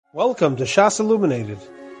Welcome to Shas Illuminated.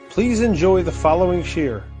 Please enjoy the following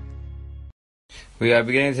shir. We are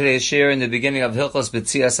beginning today's shir in the beginning of Hilchos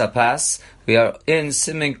B'tzias Hapas. We are in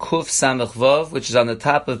siman Kuf Samech Vav, which is on the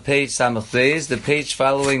top of page Samech Bais, the page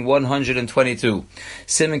following 122.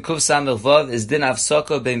 Siman Kuf Samech Vav is din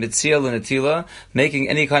afsaka bein B'tziyah l'netila, making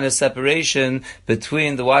any kind of separation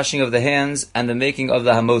between the washing of the hands and the making of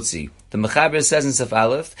the hamotzi. The Mechaber says in Sef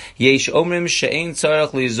Aleph, Yesh omrim she'ein tzarech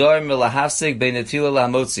lizor milahafsik bein netila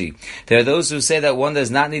lahamotzi. There are those who say that one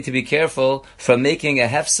does not need to be careful from making a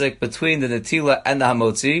hefsek between the netila and the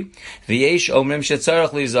hamotzi. V'yesh omrim she'tzarech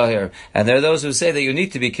lizahir. And there are those who say that you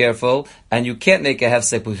need to be careful and you can't make a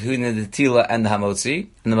hefsek between the netila and the hamotzi.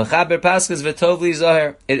 And the Mechaber paskas v'tov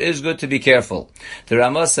lizahir. It is good to be careful. The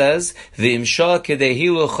Ramah says, V'imshah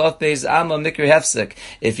kedehilu chof beis amma mikri hefsek.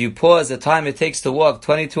 If you pause the time it takes to walk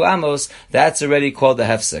 22 amos, that's already called a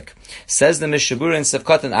hefsek. Says the Mishabura in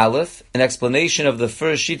Sefkat and Aleph, in explanation of the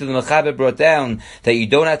first sheet of the Mechaber brought down that you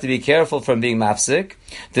don't have to be careful from being mafsik.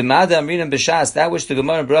 The Mada Amrinam B'Shas, that which the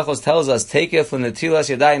Gemara in Brachos tells us, take it from the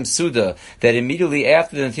Netilas Yadayim Suda, that immediately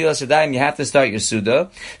after the Netilas Yadayim you have to start your Suda.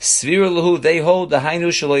 Svira Lahu, they hold the Hainu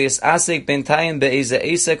Shalo Yisasek Bentayim Be'eza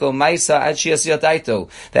Esek O Maisa Ad Shias Yataito.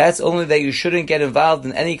 That's only that you shouldn't get involved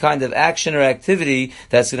in any kind of action or activity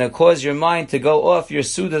that's going to cause your mind to go off your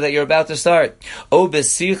Suda that you're about to start. O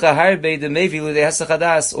Besicha Harbe de Mevilu de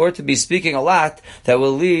Hesachadas, or to be speaking a lot that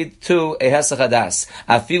will lead to a Hesachadas.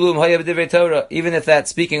 Afilum Hayab Divrei Torah, even if that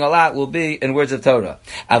speaking a lot will be in words of Torah.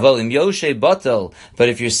 Avolim Yoshe Batel, but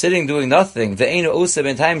if you're sitting doing nothing, the Einu Usa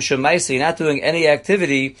Bentayim Shemaisa, you're not doing any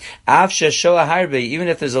activity, Avshe Shoa Harbe, even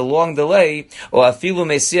if there's a long delay, or Afilu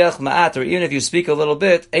Mesiach Ma'at, or even if you speak a little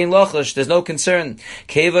bit, Ein Lochash, there's no concern.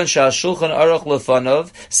 Kevan Shal Shulchan Aruch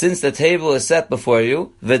Lefanov, since the table is set before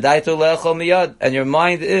you, V'daito Le'echol Miyad, and your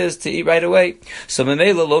mind is to eat right away. So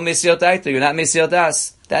Memela Lo Mesiot Daito, you're not Mesiot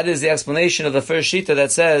Das. That is the explanation of the first shita that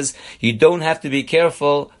says you don't have to be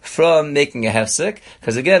careful from making a hefsek,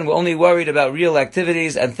 because again, we're only worried about real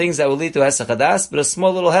activities and things that will lead to hesachadas, but a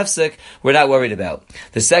small little hefsek we're not worried about.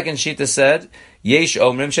 The second shita said, Yesh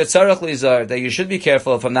omrim shetzarach lizar, that you should be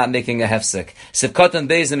careful from not making a hefsek. Sivkat and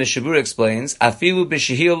Bais, the Mishabur explains, afilu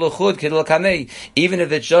b'shehil luchud kidul kamei, even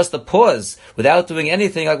if it's just a pause without doing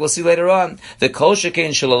anything, like we'll see later on. The kol shekein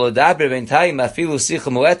shelo lodaber b'intayim afilu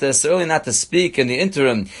sicha mu'etes, certainly not to speak in the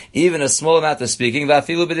interim, even a small amount of speaking.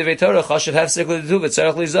 V'afilu b'divrei Torah chashav hefsek l'didu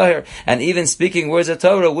v'tzarach lizahir, and even speaking words of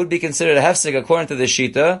Torah would be considered a hefsek according to the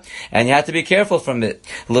shita, and you have to be careful from it.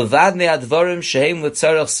 Levad me'advarim shehem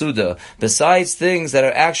l'tzarach suda, besides things that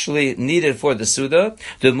are actually needed for the Suda,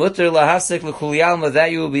 the mutter lahafsik l'kuliyalma, that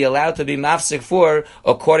you will be allowed to be mafsik for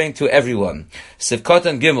according to everyone. Sivkot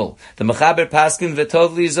and Gimel, the Mechaber Paskin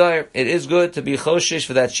v'tov lizar, it is good to be choshish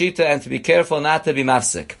for that shita and to be careful not to be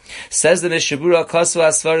mafsik. Says the Mishabura Kosu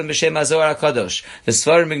Asfarim b'shem Azor HaKadosh, the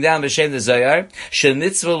Svarim bring down b'shem the Zayar, she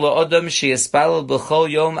mitzvah lo'odam she'espalel b'chol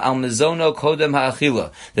yom al mezono kodem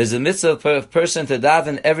ha'achila. There's a mitzvah for a person to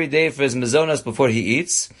daven every day for his mezonos before he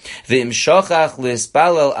eats. V'im shochach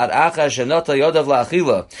l'espalel ad acha shenota yodav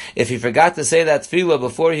la'achila. If he forgot to say that tefillah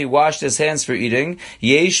before he washed his hands for eating,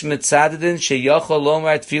 yesh mitzadedin sheyachol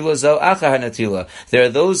lomar tefillah zo acha hanatila. There are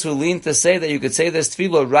those who lean to say that you could say this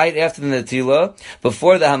tefillah right after the netila,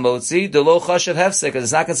 before the hamotzi, the lo chashav hefsek, because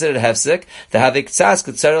it's not considered hefsek. The havik tzas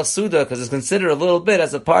k'tzarech suda, because it's considered a little bit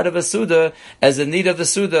as a part of a suda, as a need of the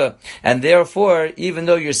suda. And therefore, even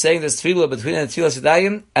though you're saying this tefillah between the netilas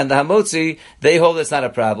yadayim and the hamotzi, they hold it's not a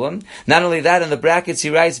problem. Not only that, in the brackets he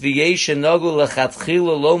writes, V'yesh nogu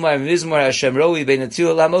lechatchila lomar mizmor Hashem roi bein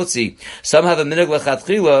netila lamotzi. Some have a minig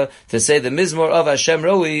lechatchila to say the mizmor of Hashem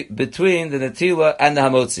roi between the netila and the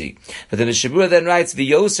hamotzi. But the Mishabura then writes,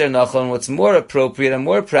 V'yoser nachon, what's more appropriate and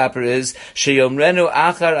more proper is, Sheyomrenu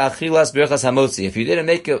achar achilas birchas hamotzi. If you didn't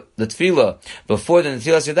make the tefillah before the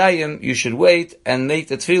netilas yadayim, you should wait and make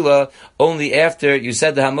the tefillah only after you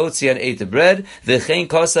said the hamotzi and ate the bread. V'chein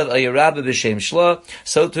kosav el yerabba b'shem shla.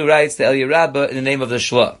 So too writes the el yerabba in the name of the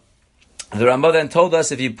shla. The Ramah then told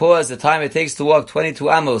us if you pause the time it takes to walk 22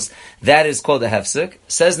 amos, that is called a hefsek.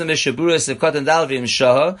 Says the Mishabura Sivkot and Dalvim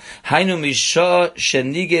Shaha, Hainu Mishah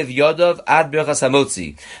Shenigev Yodov Ad Birchas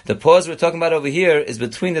Hamotzi. The pause we're talking about over here is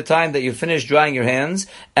between the time that you finish drying your hands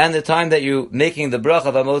and the time that you're making the brach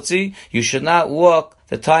of Hamotzi. You should not walk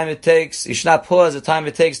the time it takes, you should not pause the time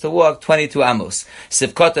it takes to walk 22 amos.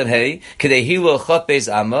 Sivkotan hey, kedehilo chot beis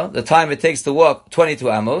amma, the time it takes to walk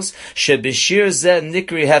 22 amos, shebishir zeh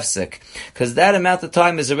nikri hefsek, because that amount of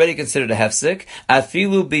time is already considered a hefsek,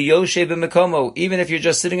 afilu biyoshe b'mekomo, even if you're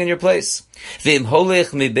just sitting in your place. V'im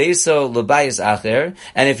holech mibeiso l'bayis acher,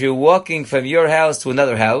 and if you're walking from your house to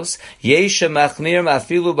another house, yesha machmir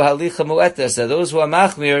afilu b'halicha mu'etes, that those who are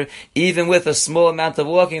machmir, even with a small amount of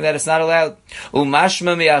walking, that it's not allowed.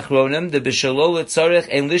 Umashma mi'achronim, the b'shalol tzarech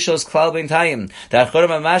en lishos klal b'intayim. The achronim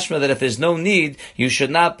are mashma that if there's no need, you should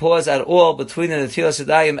not pause at all between the netilas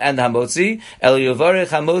yadayim and the hamotzi, el yovarech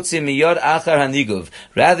hamotzi miyod achar haniguv.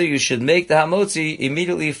 Rather, you should make the hamotzi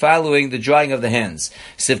immediately following the drying of the hands.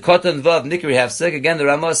 Sivkotan vav nikri hefsek. Again, the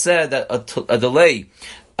Ramah said that a delay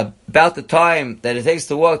about the time that it takes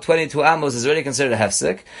to walk 22 amos is already considered a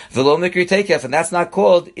hefsek. V'lo mikri tekef, and that's not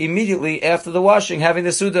called immediately after the washing, having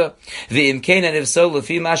the suda. V'im kein, and if so,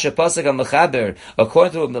 lefi masha pasuk ha-mechaber,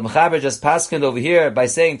 according to what the mechaber just paskined over here by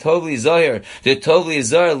saying tovli zohir, the tovli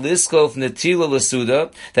zohir liskof netila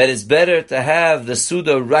l'suda, that it's better to have the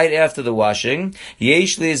suda right after the washing.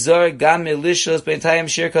 Yesh li zohir gam milishos b'intayim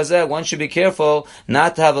shir kazeh. One should be careful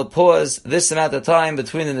not to have a pause this amount of time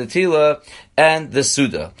between the netila and the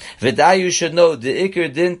suda. V'day, you should know the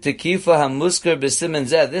ikr din tekifa hamuskar b'siman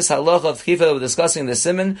zeh. This halacha of tekifa that we're discussing, the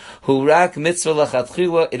siman, hu rak mitzvah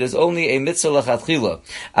lachatchila. It is only a mitzvah lachatchila.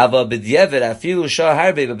 Ava b'diavad afilu shah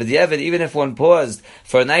harbe, but b'diavad, even if one paused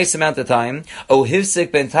for a nice amount of time, o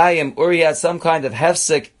hivsik bentayim, or he had some kind of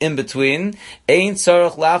hefsik in between, ein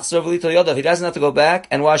tzarach lachzor v'lito yodav. He doesn't have to go back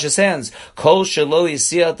and wash his hands. Kol shelo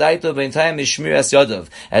yisiyat daito bentayim mishmir as yodav.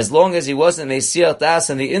 As long as he wasn't a siyat das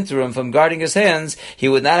in the interim from guarding his hands, he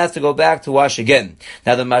would not have to go back to wash again.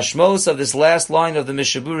 Now the mashmos of this last line of the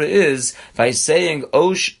Mishabura is, by saying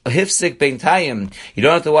osh hifsik beintayim, you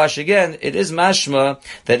don't have to wash again, it is mashma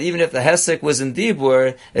that even if the hesek was in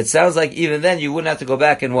dibur, it sounds like even then you wouldn't have to go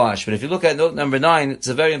back and wash. But if you look at note number 9, it's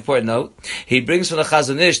a very important note. He brings from the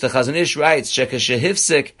Chazon Ish writes, shekashe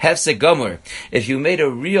hifsik hefsik gomer. If you made a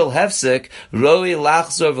real hefsik, roi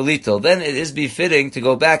lachzor v'lito, then it is befitting to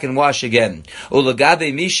go back and wash again.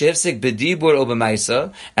 Ulagabe mish hifsik bedibur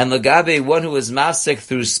obamaisa, and lagabe, one who is masik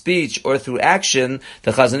through speech or through action,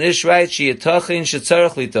 the Chazon Ish writes, sheyatachin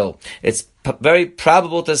shetzarach lito. It's very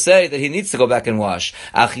probable to say that he needs to go back and wash.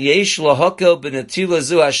 Ach yesh lahakel b'netila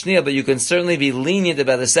zu hashniya, but you can certainly be lenient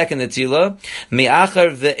about the second netila.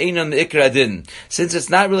 Mi'achar ve'ena me'ikra din, since it's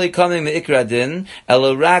not really coming me'ikra din,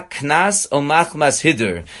 elorak knas o machmas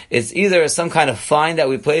hidur. It's either some kind of fine that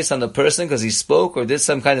we place on the person because he spoke or did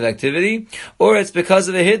some kind of activity, or it's because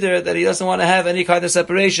of a hidur that he doesn't want to have any kind of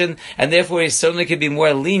separation, and therefore he certainly can be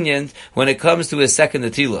more lenient when it comes to his second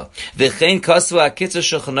netila. V'chein kasva akitzah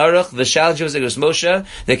shulchan aruch v'shal Moshe,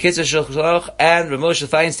 the Kitzur Shulchan and Rav Moshe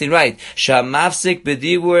Feinstein write, Shamafsik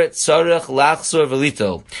b'dibur tzarech lachzor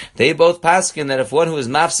v'lito. They both paskin that if one who is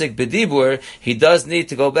mafsik b'dibur, he does need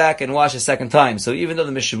to go back and wash a second time. So even though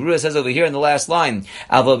the Mishabura says over here in the last line,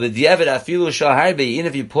 Ava b'diavad afilu shaharbe, even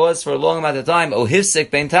if you pause for a long amount of time, O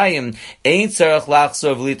hifsik beintayim, ain't tzarech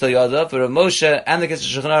lachzor v'lito yadav. But Rav Moshe and the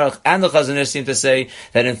Kitzur Shulchan Aruch and the Chazon Ish seem to say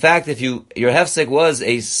that in fact if your hefsik was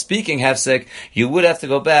a speaking hefsik, you would have to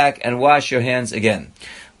go back and wash your hands again.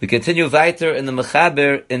 We continue weiter in the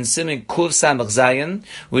Mechaber in siman kuf samach zayin,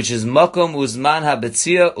 which is makom uzman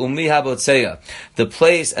ha-betzia umi ha-botzeya, the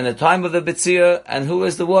place and the time of the betzia, and who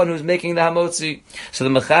is the one who's making the hamotzi. So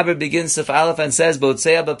the Mechaber begins Sif Aleph and says,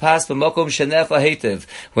 botzeya b'pas b'makom shenef ha-hetev.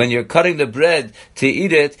 When you're cutting the bread to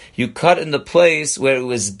eat it, you cut in the place where it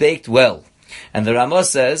was baked well. And the Ramah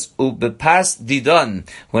says, "Ubepas didon."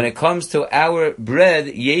 When it comes to our bread,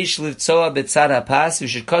 yesh livtzoa betzad hapas. You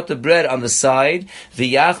should cut the bread on the side.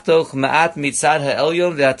 V'yachtoch ma'at mitzad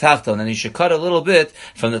ha'elyon v'hatachton. And you should cut a little bit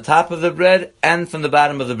from the top of the bread and from the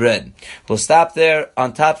bottom of the bread. We'll stop there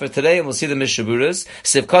on top for today, and we'll see the Mishaburas.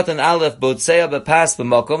 Sivkot and Aleph botzea bepas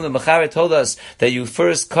b'makom. The Mechaber told us that you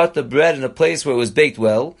first cut the bread in a place where it was baked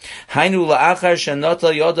well. Hainu la'achar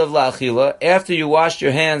shenota yodav la'achila. After you washed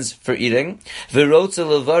your hands for eating. V'rotze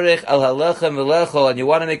levarich al halechem v'lecho, and you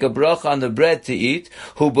want to make a bracha on the bread to eat.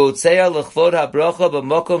 Hu botzea lechvod ha-bracha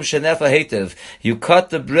b'makom shenef ha-hetev. You cut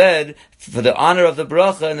the bread for the honor of the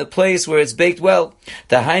bracha in the place where it's baked well.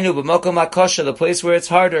 Dahainu b'makom hakosha, the place where it's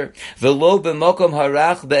harder. V'lo b'makom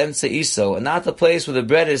harach be'emtza iso, and not the place where the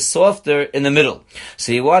bread is softer in the middle.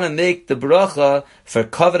 So you want to make the bracha for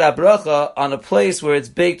kavod ha-bracha on a place where it's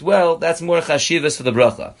baked well. That's more chashivas for the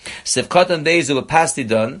bracha. Sivkatan beizu b'pasti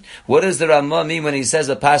done. What does the Rama mean when he says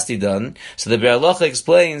a pasti done? So the Biur Halacha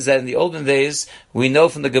explains that in the olden days, we know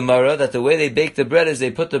from the Gemara that the way they bake the bread is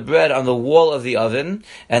they put the bread on the wall of the oven,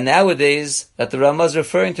 and nowadays, that the Rama is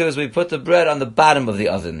referring to is we put the bread on the bottom of the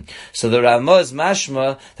oven. So the Rama is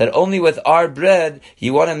mashma that only with our bread,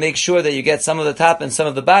 you want to make sure that you get some of the top and some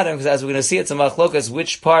of the bottom, because as we're going to see, it's a machlokas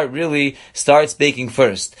which part really starts baking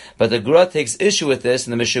first. But the Gra takes issue with this,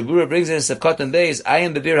 and the Mishabura brings in Sefkat and Bais,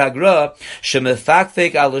 Ayin Bebir Hagra,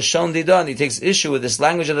 Shemefakfek al Lashon Didan. He takes issue with this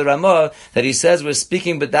language of the Rama that he says we're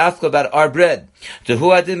speaking bedafka about our bread.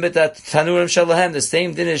 Tehu adin betat tanurim shalahem. The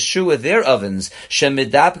same din is true with their ovens.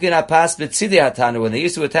 Shemidapkin apas betzidei hatanu. When they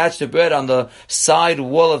used to attach the bread on the side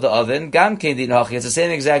wall of the oven, gam kein din hachi. It's the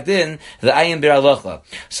same exact din, the Ayin Biur Halacha.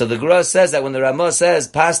 So the Gra says that when the Rama says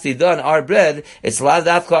pasti done, our bread, it's la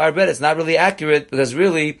dafka our bread. It's not really accurate, because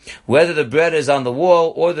really, whether the bread is on the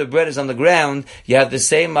wall or the bread is on the ground, you have the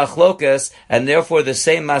same machlokas, and therefore the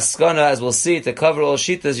same maskana, as we'll see, to cover all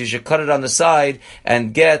shitas, you should cut it on the side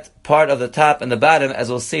and get part of the top and the bottom, as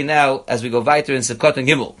we'll see now as we go weiter in Sefkat and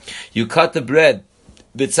Gimel. You cut the bread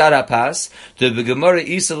B'tzad hapas. The Gemara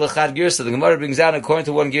Isa l'chad girsa. The Gemara brings out according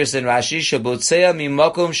to one girsa in Rashi, Shabotzea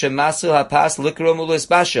mimakom shemasu hapas likrom ulis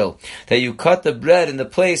bashel. That you cut the bread in the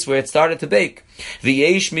place where it started to bake.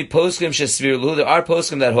 V'yesh mi poskim shesvirlu. There are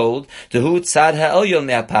poskim that hold tehu tzad ha'elyon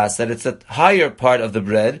me'hapas, that it's the higher part of the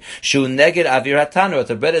bread. Shu neged avir hatanur.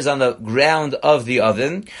 The bread is on the ground of the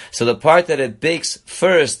oven, so the part that it bakes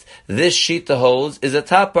first, this sheet to holds, is the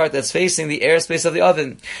top part that's facing the airspace of the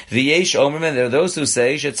oven. V'yesh omerman. There are those who say that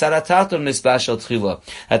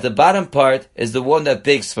the bottom part is the one that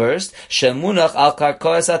bakes first. Shemunach al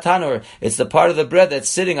karkoas hatanur. It's the part of the bread that's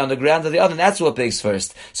sitting on the ground of the oven. That's what bakes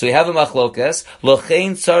first. So we have a machlokas.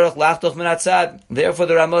 Lochein tzarach lachtoch min hatzad. Therefore,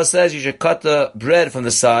 the Rama says you should cut the bread from the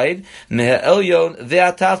side. Me'elyon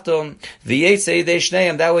ve'atachton v'yetzei dei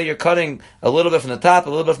shneim. That way, you're cutting a little bit from the top, a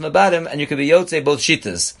little bit from the bottom, and you can be yotzei both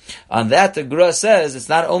shitas. On that, the Gra says it's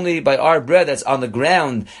not only by our bread that's on the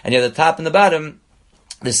ground and you have the top and the bottom.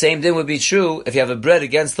 The same thing would be true if you have a bread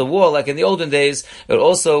against the wall, like in the olden days. It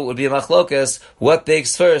also would be a machlokas. What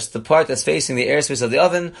bakes first, the part that's facing the airspace of the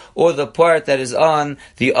oven, or the part that is on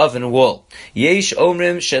the oven wall? Yesh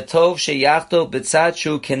omrim shetov sheyachto b'tzad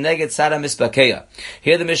keneged tzad mispakeya.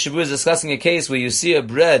 Here the Mishabur is discussing a case where you see a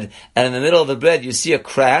bread, and in the middle of the bread you see a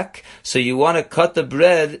crack, so you want to cut the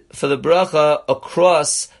bread for the bracha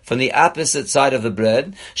across from the opposite side of the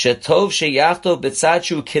bread. Shetov sheyachto b'tzad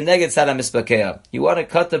keneged tzad mispakeya. You want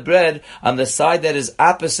to cut the bread on the side that is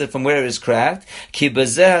opposite from where it is cracked. Ki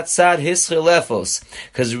bezeh tzad hischil lefos.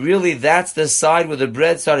 Because really that's the side where the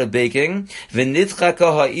bread started baking.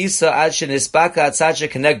 V'nitchaka ha'isa ad shenispaka atzad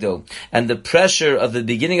shekenegdo. And the pressure of the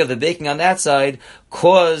beginning of the baking on that side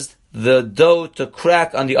caused the dough to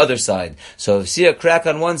crack on the other side. So if you see a crack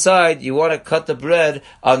on one side, you want to cut the bread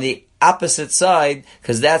on the opposite side,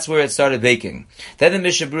 because that's where it started baking. Then the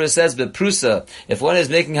Mishabura says, but prusa, if one is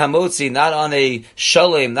making hamotzi not on a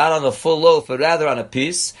shalem, not on a full loaf, but rather on a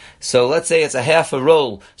piece, so let's say it's a half a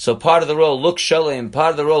roll, so part of the roll looks shalem, part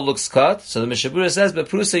of the roll looks cut, so the Mishabura says, but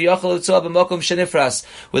prusa yachal utzah b'mokum shenifras.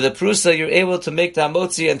 With a prusa, you're able to make the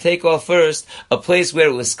hamotzi and take off first a place where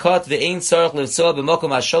it was cut, the ein tzarach l'utzah b'mokum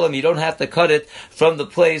hashalem, you don't have to cut it from the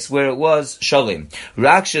place where it was shalem.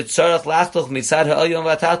 Rak shetzarach lachtoch mitzad ha'elyon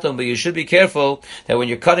v'atachton, but you should be careful that when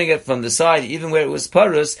you're cutting it from the side, even where it was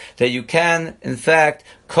parus, that you can, in fact,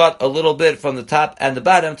 cut a little bit from the top and the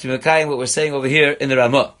bottom to Mekayim, what we're saying over here in the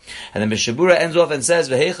Ramah. And the Mishabura ends off and says,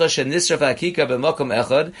 V'heicha shenisraf hakika b'makom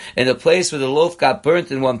echad, in the place where the loaf got burnt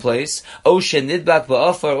in one place, o shenidbak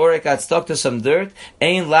ba'afar, or it got stuck to some dirt,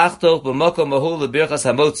 ein lachtoch b'makom mahul l'birchas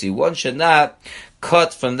hamotzi. One should not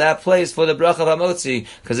cut from that place for the bracha of hamotzi,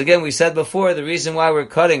 because again we said before the reason why we're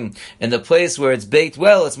cutting in the place where it's baked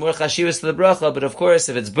well, it's more chashivas to the bracha. But of course,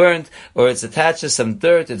 if it's burnt or it's attached to some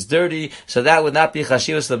dirt, it's dirty, so that would not be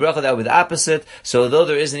chashivas to the bracha. That would be the opposite. So although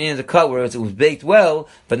there is an need to cut where it was baked well,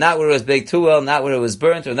 but not where it was baked too well, not where it was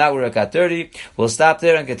burnt, or not where it got dirty, we'll stop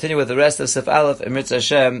there and continue with the rest of Sif Aleph and Mitzvah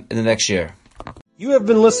Hashem in the next year. You have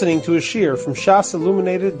been listening to a shiur from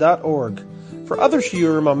shasilluminated.org. For other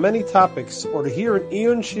shiurim on many topics, or to hear an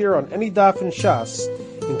Iyun shiur on any daf in Shas,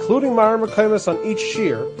 including Ma'ar Mekaymas on each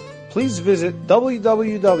shiur, please visit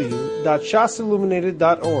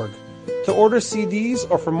www.shasilluminated.org. To order CDs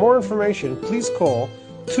or for more information, please call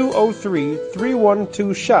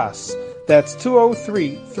 203-312-SHAS. That's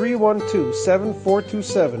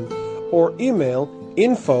 203-312-7427, or email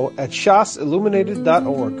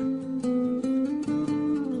info@shasilluminated.org.